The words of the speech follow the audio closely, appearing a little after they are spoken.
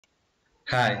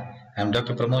Hi, I'm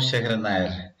Dr. Pramod Shekharan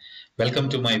Nair. Welcome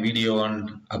to my video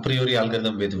on Apriori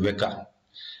Algorithm with WEKA.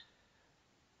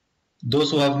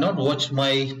 Those who have not watched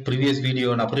my previous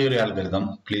video on Apriori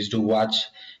Algorithm, please do watch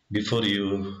before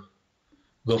you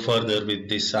go further with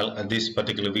this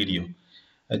particular video.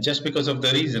 Just because of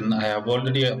the reason I have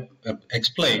already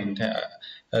explained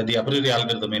the Apriori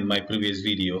Algorithm in my previous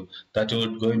video, that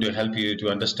would going to help you to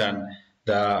understand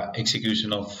the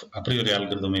execution of Apriori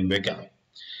Algorithm in WEKA.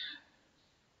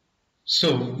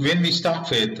 So when we start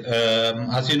with,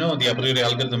 as you know, the Apriori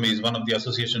algorithm is one of the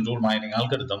association rule mining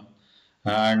algorithm,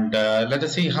 and let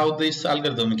us see how this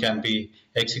algorithm can be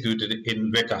executed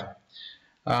in WEKA.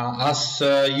 As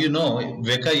you know,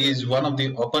 WEKA is one of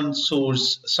the open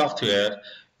source software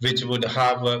which would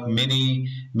have many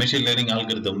machine learning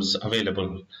algorithms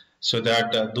available, so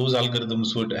that those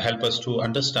algorithms would help us to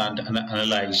understand and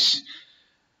analyze.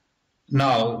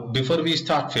 Now, before we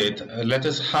start with, let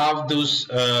us have those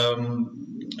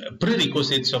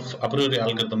prerequisites of a priori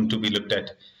algorithm to be looked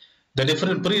at. The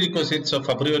different prerequisites of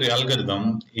a priori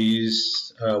algorithm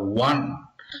is one.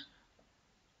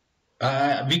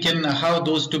 We can have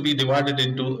those to be divided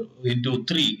into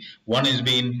three. One is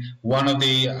being one of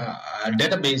the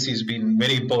database is being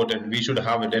very important. We should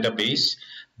have a database.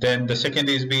 Then the second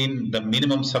is being the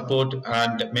minimum support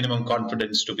and minimum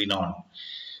confidence to be known.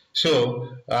 So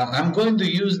I'm going to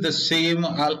use the same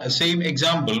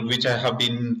example which I have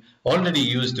been already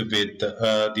used with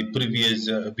the previous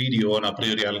video on a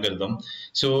priori algorithm.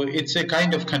 So it's a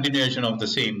kind of continuation of the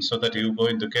same, so that you're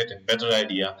going to get a better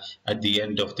idea at the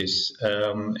end of this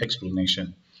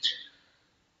explanation.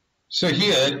 So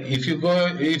here, if you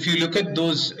look at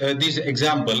this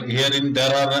example, herein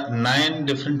there are 9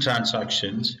 different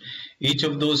transactions. Each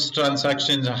of those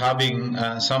transactions are having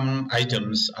some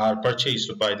items are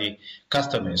purchased by the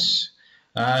customers.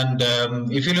 And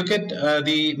if you look at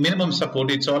the minimum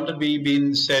support, it's already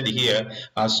been said here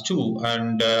as 2,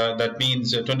 and that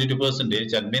means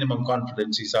 22%, and minimum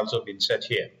confidence is also been set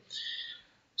here.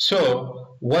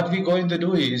 So what we're going to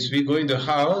do is we're going to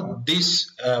have this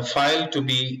file to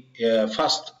be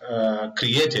first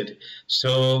created.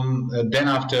 So then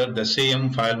after, the same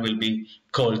file will be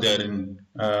called there in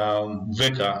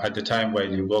WEKA at the time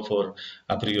while you go for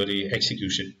a priori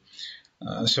execution.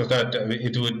 So that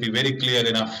it would be very clear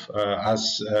enough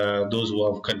as those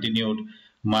who have continued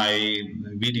my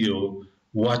video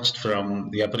watched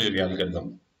from the a priori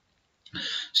algorithm.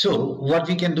 So what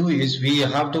we can do is we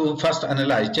have to first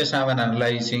analyze, just have an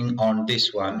analyzing on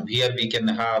this one. Here we can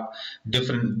have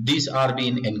different, these are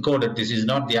being encoded. This is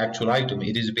not the actual item,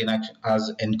 it is being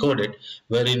as encoded,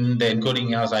 wherein the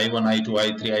encoding has I1, I2,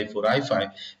 I3, I4,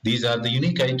 I5. These are the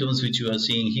unique items which you are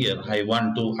seeing here,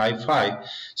 I1 to I5.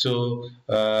 So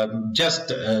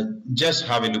just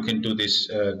have a look into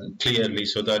this clearly,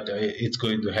 so that it's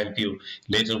going to help you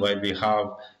later while we have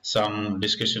some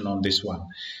discussion on this one.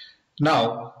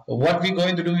 Now, what we're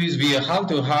going to do is we have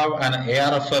to have an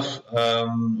ARFF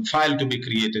file to be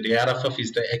created. ARFF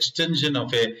is the extension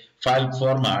of a file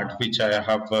format which I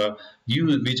have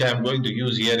used, which I am going to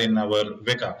use here in our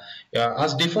WEKA.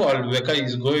 As default, WEKA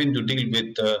is going to deal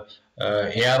with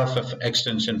ARFF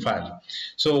extension file.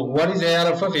 So what is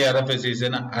ARFF? ARFF is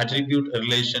an attribute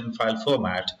relation file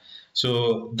format.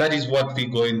 So that is what we're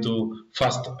going to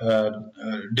first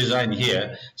design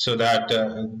here, so that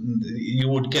you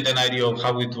would get an idea of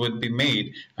how it would be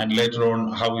made, and later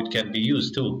on how it can be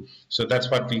used too. So that's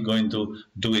what we're going to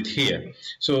do it here.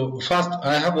 So first,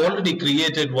 I have already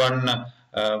created one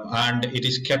and it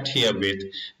is kept here with,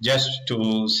 just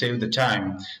to save the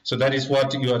time. So that is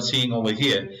what you are seeing over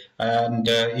here. And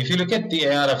if you look at the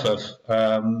ARFF,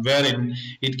 wherein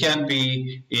it can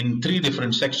be in 3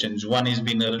 different sections. One is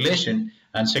being a relation,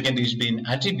 and second is being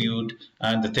attribute,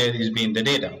 and the third is being the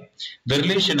data. The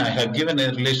relation, I have given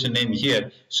a relation name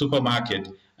here, supermarket,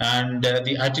 and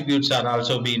the attributes are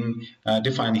also being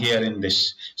defined here in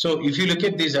this. So if you look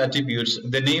at these attributes,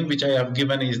 the name which I have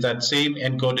given is that same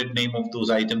encoded name of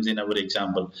those items in our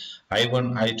example,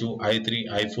 I1, I2, I3,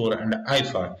 I4, and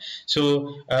I5.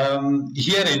 So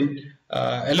herein,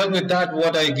 along with that,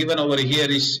 what I given over here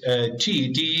is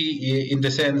T in the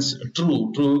sense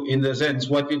true in the sense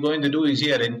what we're going to do is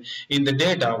here in the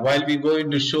data, while we're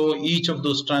going to show each of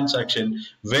those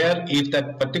transactions, where if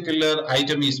that particular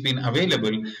item is being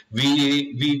available,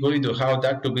 we going to have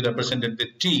that to be represented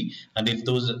with T, and if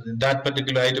that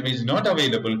particular item is not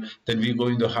available, then we're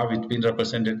going to have it being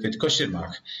represented with question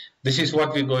mark. This is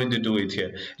what we're going to do it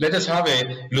here. Let us have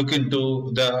a look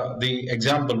into the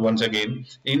example once again.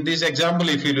 In this example,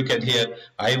 if you look at here,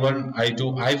 I1,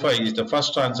 I2, I5 is the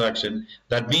first transaction.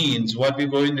 That means what we're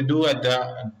going to do at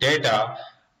the data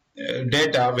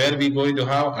data where we going to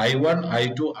have I1,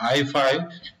 I2,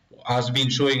 I5 has been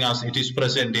showing us it is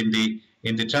present in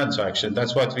the transaction.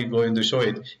 That's what we're going to show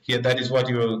it here. That is what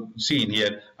you will see in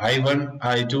here. I1,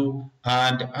 I2,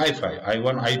 and I5.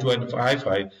 I1, I2, and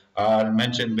I5 are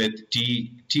mentioned with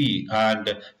T, and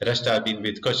the rest have been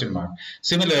with question mark.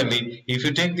 Similarly, if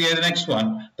you take the next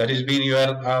one, that has been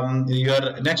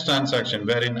your next transaction,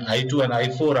 wherein I2 and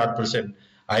I4 are present.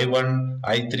 I1,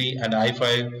 I3, and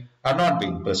I5 are not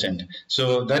being present.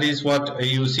 So that is what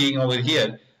you're seeing over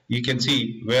here. You can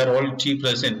see where all T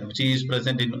is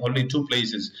present in only two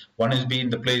places. One is being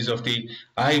the place of the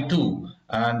I2,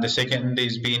 and the second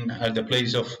is being at the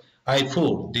place of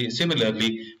I4.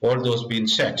 Similarly, all those being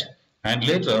set. And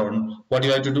later on, what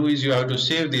you have to do is you have to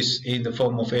save this in the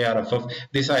form of ARFF.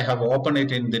 This I have opened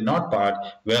it in the notepad,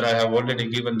 where I have already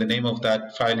given the name of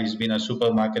that file is been a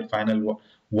supermarket final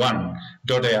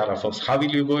one.arff. How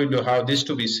will you go into how this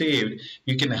to be saved?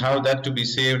 You can have that to be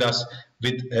saved as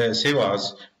with save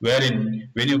as, wherein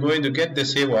when you're going to get the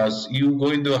save as, you're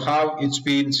going to have it's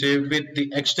been saved with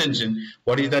the extension.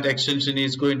 What is that extension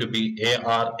is going to be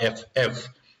ARFF.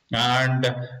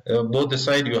 And both the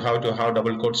side you have to have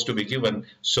double quotes to be given,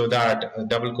 so that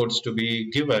double quotes to be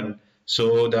given,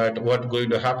 so that what going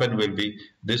to happen will be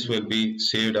this will be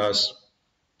saved as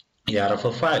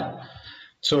ARFF file.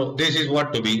 So this is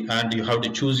what to be, and you have to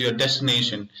choose your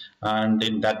destination, and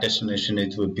in that destination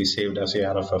it will be saved as a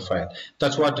ARFF file.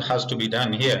 That's what has to be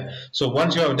done here. So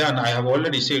once you have done, I have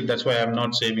already saved, that's why I'm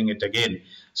not saving it again.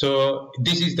 So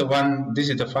this is the one, this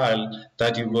is the file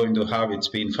that you're going to have it's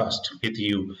been first with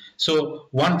you. So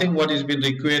one thing what is been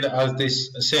required, as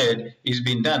this said, is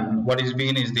been done. What is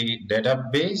been is the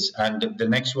database, and the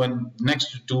next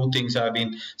two things have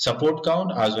been support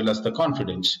count as well as the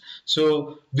confidence.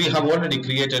 So we have already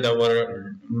created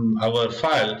our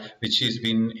file, which has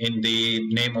been in the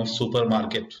name of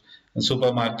supermarket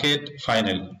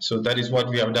final. So that is what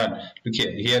we have done. Look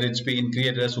here it's been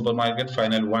created as supermarket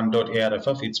final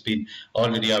one.arff. It's been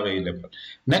already available.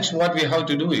 Next, what we have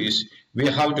to do is we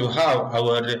have to have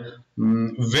our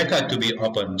WEKA to be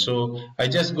open. So I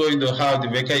just going to have the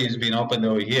WEKA is been opened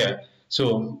over here.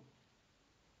 So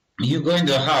you're going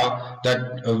to have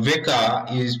that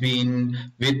WEKA is been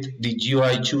with the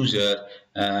GUI chooser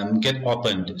get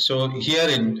opened. So here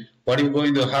in what you're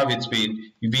going to have, it's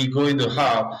been we're going to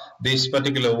have this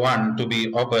particular one to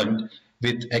be opened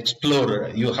with Explorer.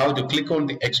 You have to click on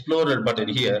the Explorer button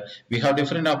here. We have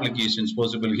different applications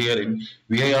possible here.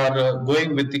 We are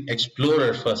going with the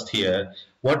Explorer first here.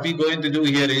 What we're going to do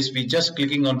here is we just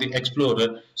clicking on the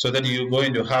Explorer, so that you're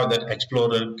going to have that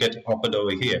Explorer get opened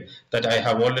over here. That I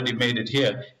have already made it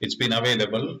here. It's been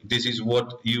available. This is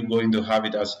what you're going to have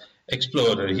it as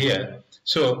Explorer here.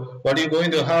 So what you're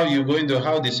going to have, you're going to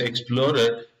have this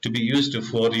Explorer to be used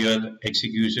for your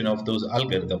execution of those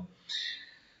algorithms.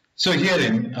 So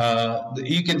herein,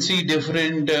 you can see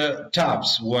different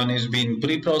tabs. One is being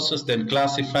pre-processed, then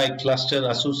classify, cluster,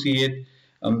 associate,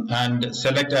 and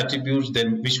select attributes,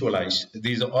 then visualize.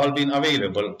 These are all been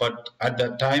available, but at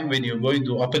that time when you're going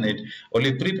to open it,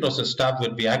 only pre-processed tab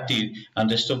would be active and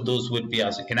rest of those would be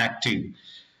as inactive.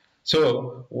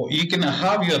 So you can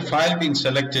have your file being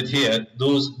selected here.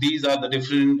 These are the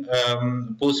different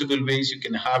possible ways you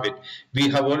can have it. We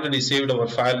have already saved our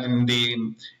file in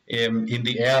the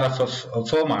ARFF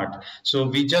format. So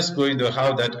we just going to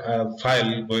have that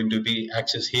file going to be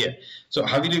accessed here. So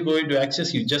how will you going to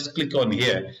access? You just click on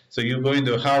here. So you're going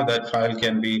to have that file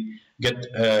can be get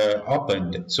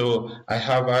opened. So I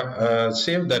have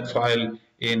saved that file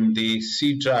in the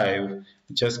C drive.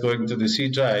 Just going to the C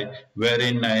drive,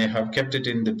 wherein I have kept it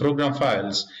in the program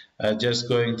files. Just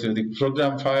going to the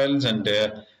program files, and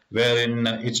wherein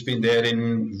it's been there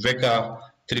in WEKA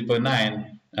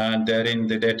 3.9, and there in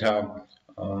the data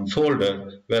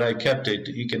folder where I kept it.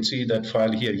 You can see that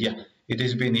file here. Yeah, it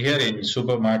has been here in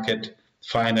supermarket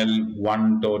final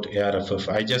one.arff.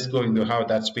 I just going to have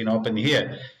that's been open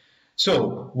here.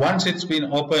 So once it's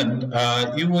been opened,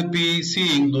 you would be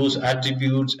seeing those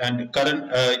attributes and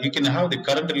current. You can have the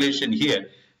current relation here.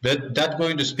 That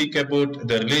going to speak about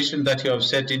the relation that you have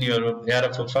set in your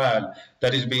ARFF file,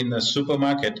 that is being the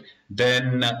supermarket.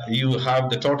 Then you have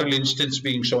the total instance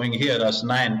being showing here as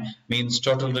 9, means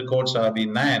total records are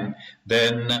being 9.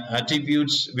 Then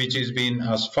attributes which is being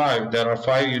as 5. There are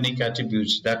 5 unique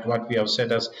attributes. That what we have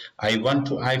set as I1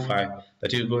 to I5.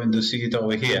 That you're going to see it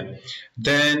over here.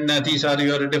 Then these are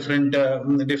your different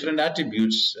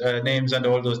attributes, names and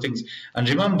all those things. And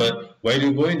remember, while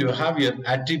you're going to have your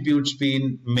attributes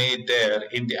being made there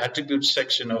in the attributes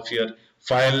section of your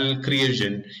file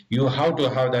creation, you have to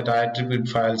have that attribute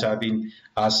files have been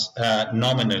as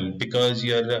nominal, because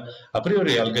your a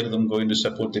priori algorithm going to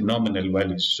support the nominal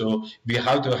values. So we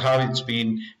have to have it's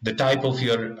been the type of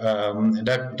your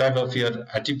that type of your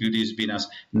attribute is been as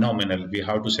nominal. We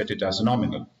have to set it as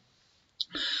nominal.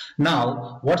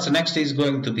 Now, what's next is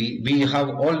going to be, we have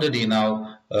already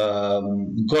now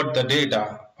got the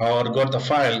data or got the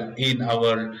file in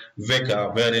our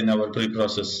WEKA, where in our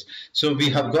pre-process. So we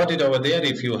have got it over there.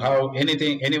 If you have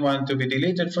anyone to be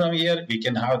deleted from here, we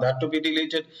can have that to be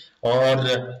deleted. Or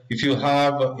if you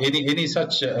have any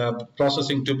such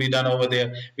processing to be done over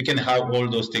there, we can have all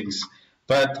those things.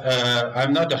 But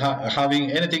I'm not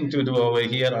having anything to do over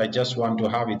here. I just want to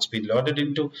have it's been loaded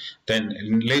into.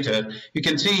 Then later, you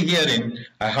can see here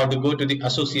I have to go to the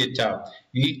associate tab.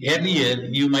 Earlier,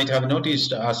 you might have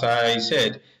noticed, as I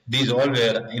said, these all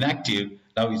were inactive.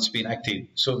 Now it's been active.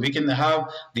 So we can have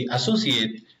the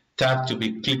associate tab to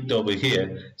be clicked over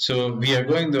here. So we are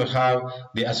going to have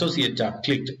the associate tab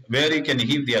clicked, where you can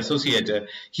have the associator.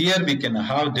 Here we can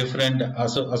have different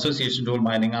association rule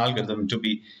mining algorithm to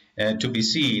be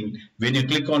seen. When you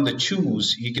click on the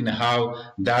choose, you can have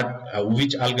that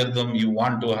which algorithm you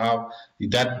want to have,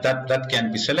 that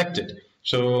can be selected.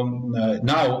 So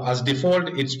now as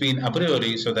default it's been a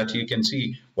priori, so that you can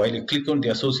see while you click on the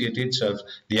associate itself,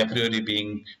 the a priori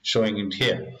being showing it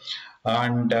here.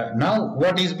 And now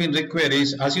what is being required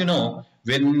is, as you know,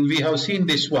 when we have seen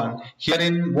this one,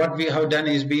 herein what we have done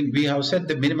is we have set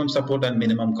the minimum support and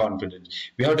minimum confidence.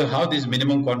 We have to have this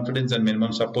minimum confidence and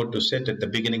minimum support to set at the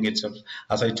beginning itself.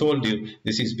 As I told you,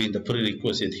 this has been the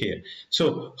prerequisite here.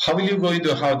 So how are you going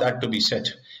to have that to be set?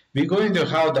 We're going to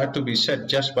have that to be set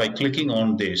just by clicking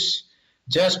on this.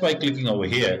 Just by clicking over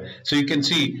here. So you can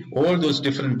see all those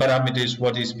different parameters,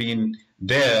 what is being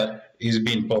there is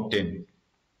being popped in.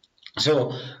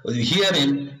 So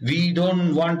herein we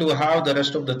don't want to have the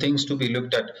rest of the things to be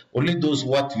looked at, only those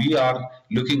what we are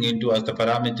looking into as the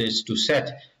parameters to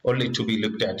set only to be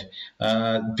looked at,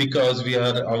 because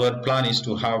our plan is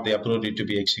to have the Apriori to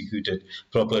be executed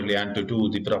properly and to do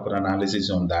the proper analysis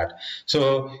on that.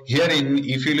 So herein,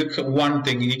 if you look at one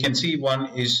thing, you can see one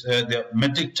is the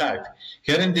metric type.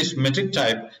 Here in this metric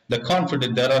type, the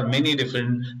confidence, there are many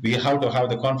different, we have to have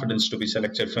the confidence to be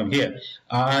selected from here.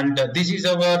 And this is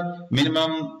our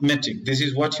minimum metric. This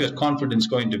is what your confidence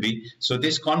going to be. So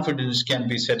this confidence can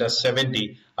be set as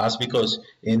 70, as because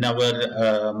in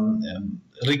our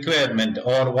requirement,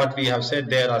 or what we have said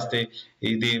there as the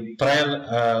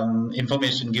prior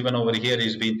information given over here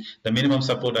is been the minimum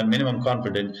support and minimum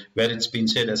confidence, where it's been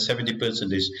said as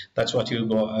 70%. That's what you're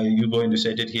going to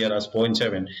set it here as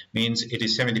 0.7, means it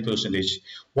is 70%.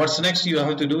 What's next you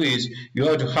have to do is you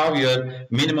have to have your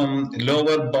minimum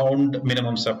lower bound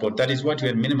minimum support. That is what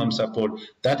your minimum support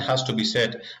that has to be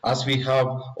set, as we have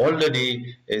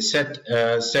already set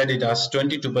it as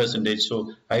 22%.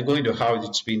 So I'm going to have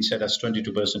it's been set as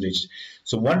 22%.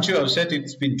 So once you have set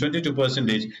it's been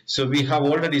 22%, so we have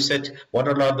already set what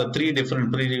are the three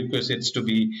different prerequisites to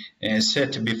be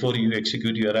set before you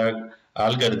execute your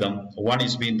algorithm. One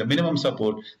is being the minimum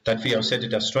support, that we have set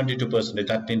it as 22%,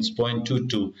 that means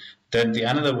 0.22. Then the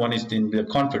another one is in the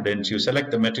confidence. You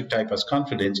select the metric type as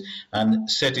confidence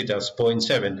and set it as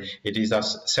 0.7. It is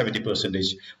as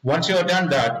 70%. Once you have done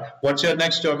that, what's your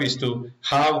next job is to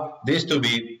have this to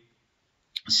be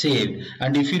saved.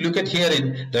 And if you look at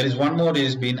herein, there is one more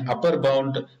is being upper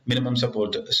bound minimum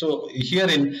support. So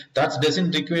herein that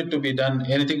doesn't require to be done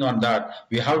anything on that.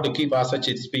 We have to keep as such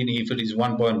it's been if it is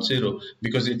 1.0,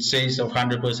 because it says of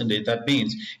 100%. That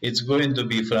means it's going to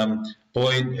be from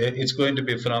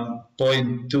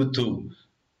 0.22.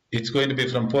 It's going to be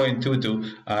from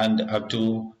 0.22 and up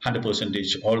to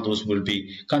 100%. All those will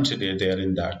be considered there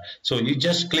in that. So you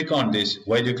just click on this.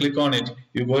 While you click on it,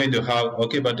 you're going to have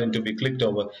OK button to be clicked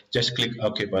over. Just click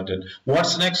OK button.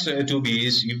 What's next to be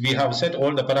is we have set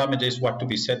all the parameters what to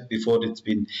be set before it's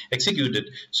been executed.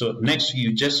 So next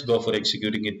you just go for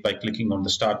executing it by clicking on the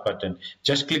start button.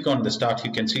 Just click on the start.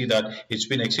 You can see that it's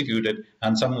been executed,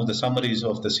 and some of the summaries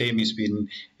of the same is been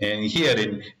here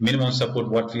in minimum support.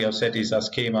 What we have set is as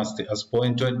came as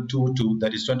 0.22,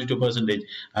 that is 22%,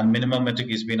 and minimum metric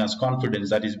is been as confidence,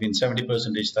 that is been 70%.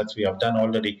 That we have done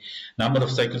already. Number of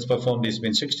cycles performed is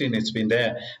been 16. It's been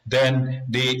there. Then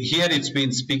here it's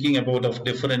been speaking about of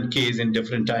different Ks in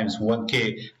different times.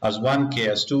 1K as 1K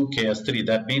as 2K as 3.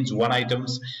 That means 1 item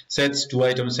sets, 2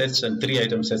 item sets, and 3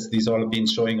 item sets. These all been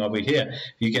showing over here.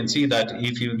 You can see that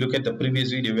if you look at the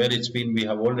previous video where it's been, we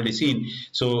have already seen.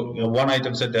 So 1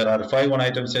 item set, there are 5 1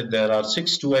 item set, there are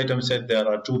 6 2 item set, there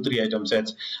are 2 2-3 item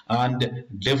sets, and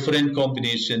different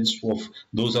combinations of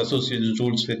those association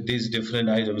rules with these different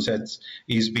item sets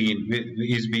is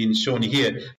being shown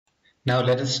here. Now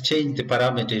let us change the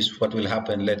parameters. What will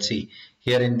happen? Let's see.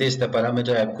 Here in this, the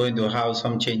parameter, I'm going to have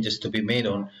some changes to be made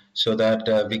on, so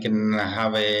that we can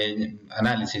have a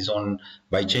analysis on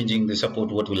by changing the support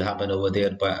what will happen over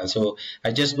there. So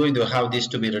I'm just going to have this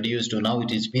to be reduced to, now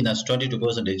it is been as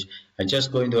 22%. I'm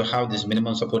just going to have this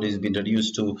minimum support has been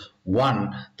reduced to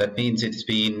 1. That means it's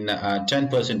been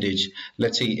 10%.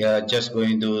 Let's see, just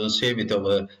going to save it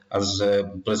over as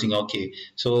pressing OK.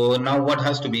 So now what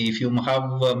has to be, if you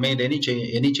have made any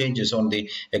changes on the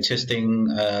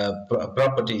existing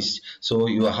properties, so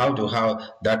you have to have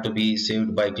that to be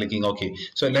saved by clicking OK.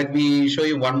 So let me show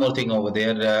you one more thing over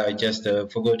there. I just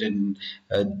forgotten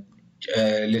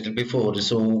a little before.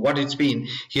 So what it's been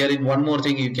here, in one more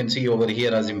thing you can see over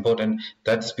here as important,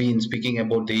 that's been speaking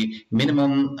about the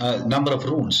minimum number of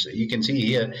rules. You can see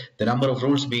here the number of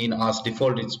rules being as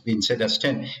default, it's been set as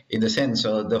 10, in the sense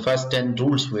the first 10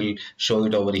 rules will show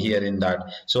it over here in that.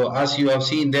 So as you have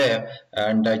seen there,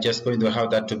 and I just going to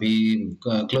have that to be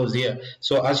closed here.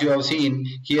 So as you have seen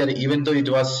here, even though it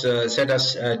was set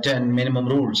as 10 minimum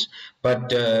rules,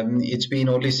 but it's been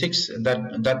only 6.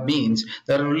 That means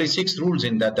there are only 6 rules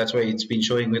in that. That's why it's been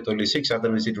showing with only 6.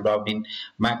 Otherwise it would have been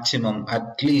maximum,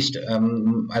 at least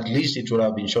it would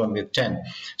have been shown with 10.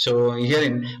 So here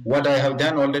in what I have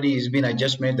done already is been, I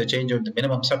just made the change of the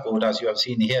minimum support. As you have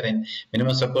seen here in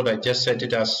minimum support, I just set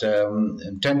it as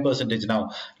 10%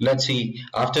 now. Let's see,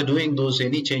 after doing those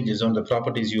any changes on the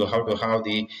properties, you have to have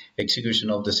the execution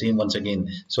of the same once again.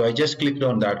 So I just clicked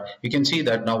on that. You can see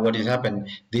that now what has happened,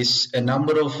 this a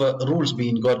number of rules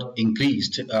being got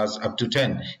increased as up to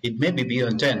 10. It may be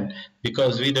beyond 10,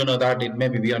 because we don't know that it may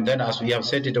be beyond 10, as we have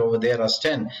set it over there as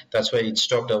 10. That's why it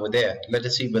stopped over there. Let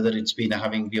us see whether it's been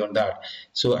having beyond that.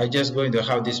 So I just going to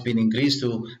have this been increased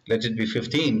to, let it be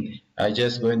 15. I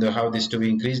just going to have this to be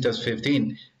increased as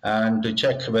 15, and to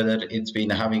check whether it's been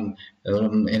having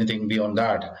anything beyond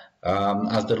that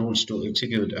as the rules to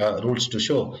execute, rules to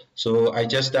show. So I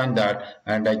just done that,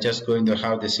 and I just going to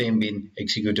have the same being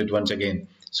executed once again.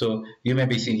 So you may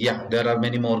be seeing, yeah, there are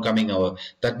many more coming over.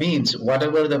 That means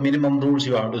whatever the minimum rules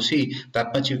you have to see,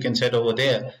 that much you can set over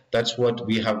there. That's what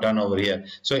we have done over here.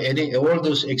 So all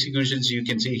those executions you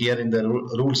can see here in the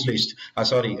rules list,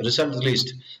 results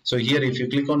list. So here if you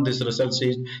click on this results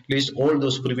list, all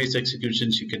those previous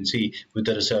executions you can see with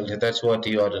the result. That's what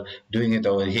you are doing it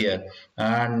over here.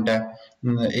 And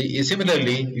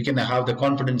similarly, you can have the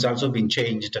confidence also being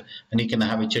changed, and you can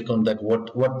have a check on that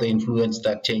what the influence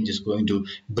that change is going to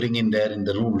bring in there in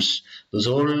the rules. Those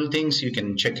all things you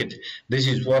can check it. This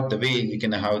is what the way you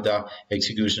can have the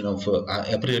execution of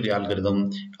Apriori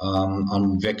algorithm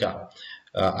on WEKA.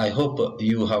 I hope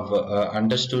you have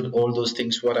understood all those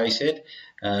things what I said,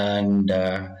 and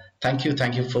thank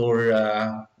you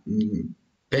for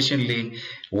patiently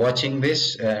watching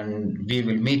this, and we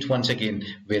will meet once again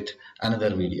with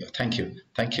another video. Thank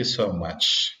you so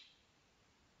much.